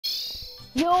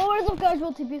Yo, what is up guys,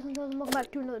 well TP and welcome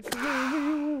back to another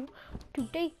video.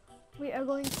 Today we are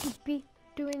going to be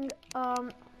doing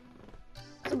some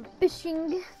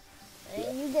fishing,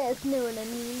 and you guys know what I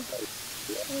mean.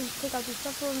 Let me just take out these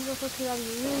stuff real quick because that'll be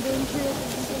really dangerous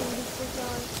and continuing this fish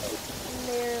on. And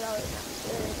there, that was not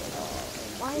good at all.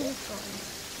 Why is this going?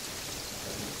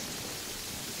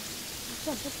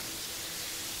 What's up?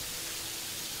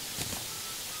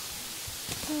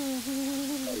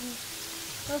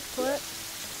 Let's put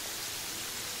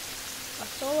a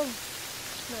soul of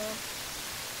snow.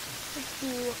 Let's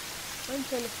do one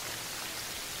tennis.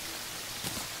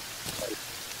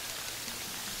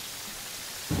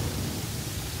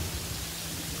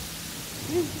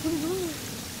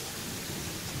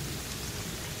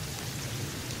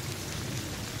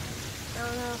 I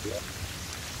don't know.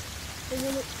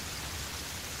 Isn't it?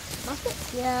 Must it?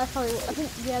 Yeah, that's probably. I think.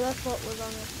 Yeah, that's what was on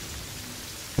it.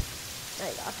 There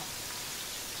you go. Okay.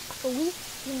 So we're going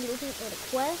to be looking at a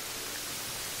quest,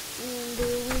 and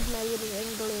with my little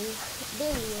English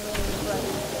video, right?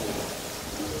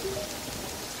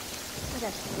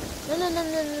 Okay. No,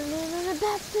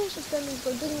 Batfish! It's gonna go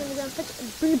digging in the ground, fetch it,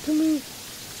 and bring it to me!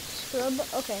 Scrub.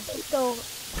 Okay, let's go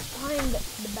find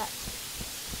the Batfish.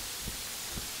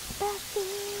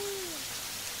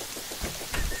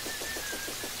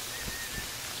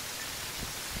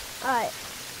 Alright.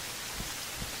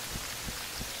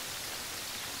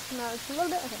 No, it's a little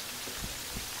bit, okay.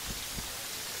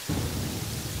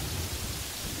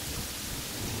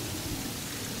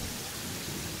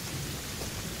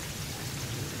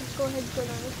 Let's go ahead and go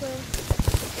down this way.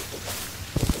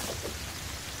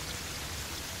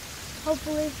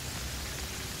 Hopefully,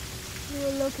 we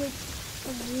will locate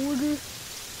some water.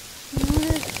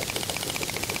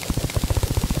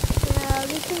 Yeah,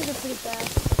 these things are pretty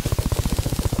fast.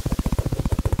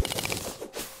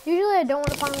 Usually I don't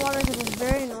want to find water because it's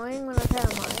very annoying when I try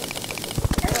to mine.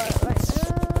 But right now,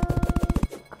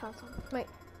 I found some. Wait.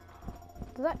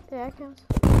 Does that? Yeah, it counts.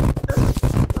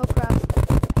 Oh crap.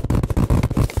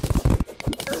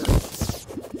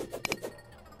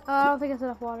 I don't think it's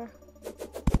enough water.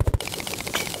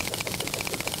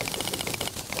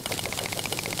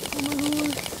 Oh my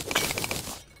gosh.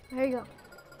 There you go.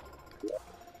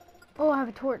 Oh, I have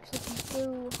a torch.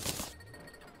 Ooh.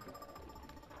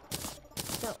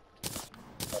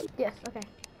 Yes, okay.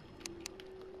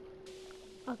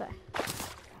 Okay.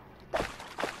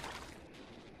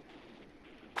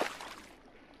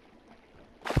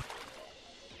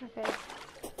 Okay.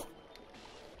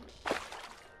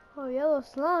 Oh, yellow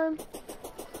slime.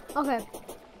 Okay.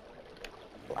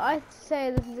 Well, I'd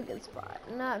say this is a good spot.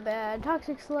 Not bad.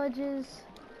 Toxic sludges.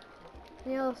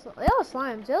 Yellow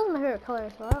slimes. Yellow's my favorite color,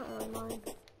 so I don't really mind.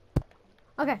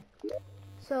 Okay.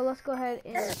 So let's go ahead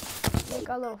and make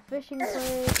our little fishing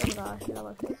place. Oh my gosh, I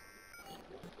love this.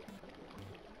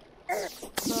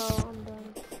 So I'm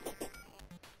done.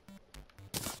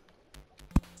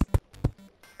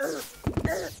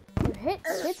 You hit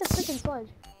the freaking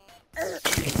sludge. Okay,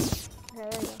 there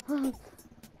you go.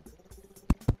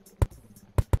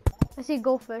 I see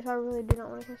goldfish. I really do not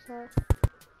want to catch that.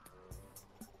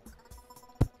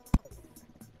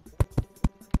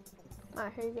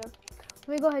 Alright, here you go. Let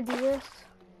me go ahead and do this.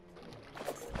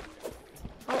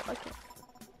 Oh, okay.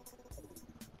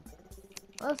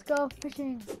 Let's go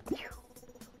fishing.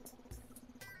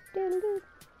 There's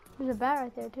a bat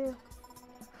right there too.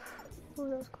 Oh,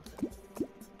 that was close.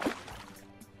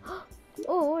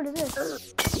 Oh, what is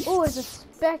this? Oh, it's a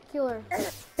specular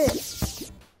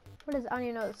fish. What is? I don't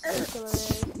even know what specular is.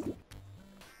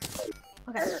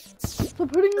 Okay. So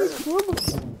putting this trouble.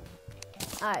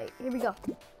 Alright, here we go.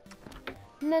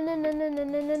 No,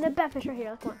 Batfish right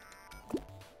here. Come on.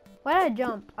 Why did I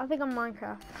jump? I think I'm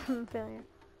Minecraft. I'm failure.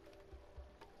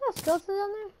 What skeletons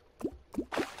down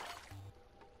there?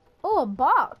 Oh, a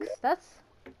box. That's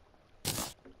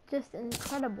just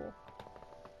incredible.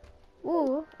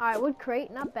 Ooh, alright, wood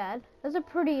crate, not bad. Those are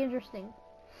pretty interesting.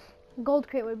 Gold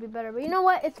crate would be better, but you know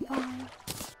what? It's fine.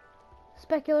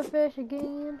 Specular fish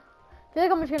again. I feel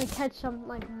like I'm just gonna catch some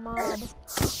like mob.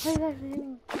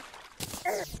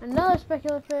 Another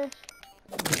specular fish.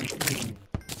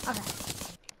 Okay.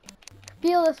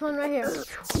 Feel this one right here.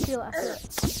 Feel it.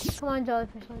 Come on,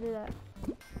 jellyfish, don't do that.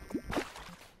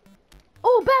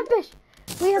 Oh, Batfish!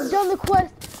 We have done the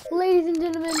quest, ladies and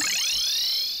gentlemen.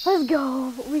 Let's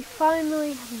go. We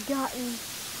finally have gotten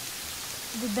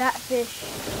the Batfish.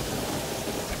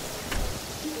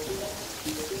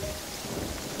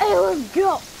 Hey, let's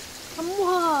go. Come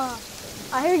on.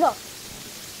 Alright, here we go.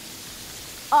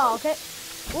 Oh, okay.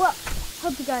 Well,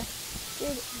 hope you guys did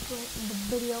enjoy the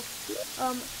video.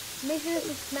 Make sure to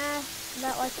smash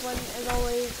that like button as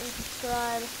always and subscribe.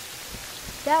 subscribe.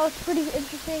 That was pretty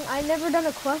interesting. I've never done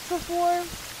a quest before,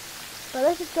 but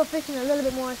let's just go fishing a little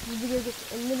bit more so the video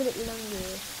gets a little bit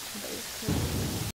longer.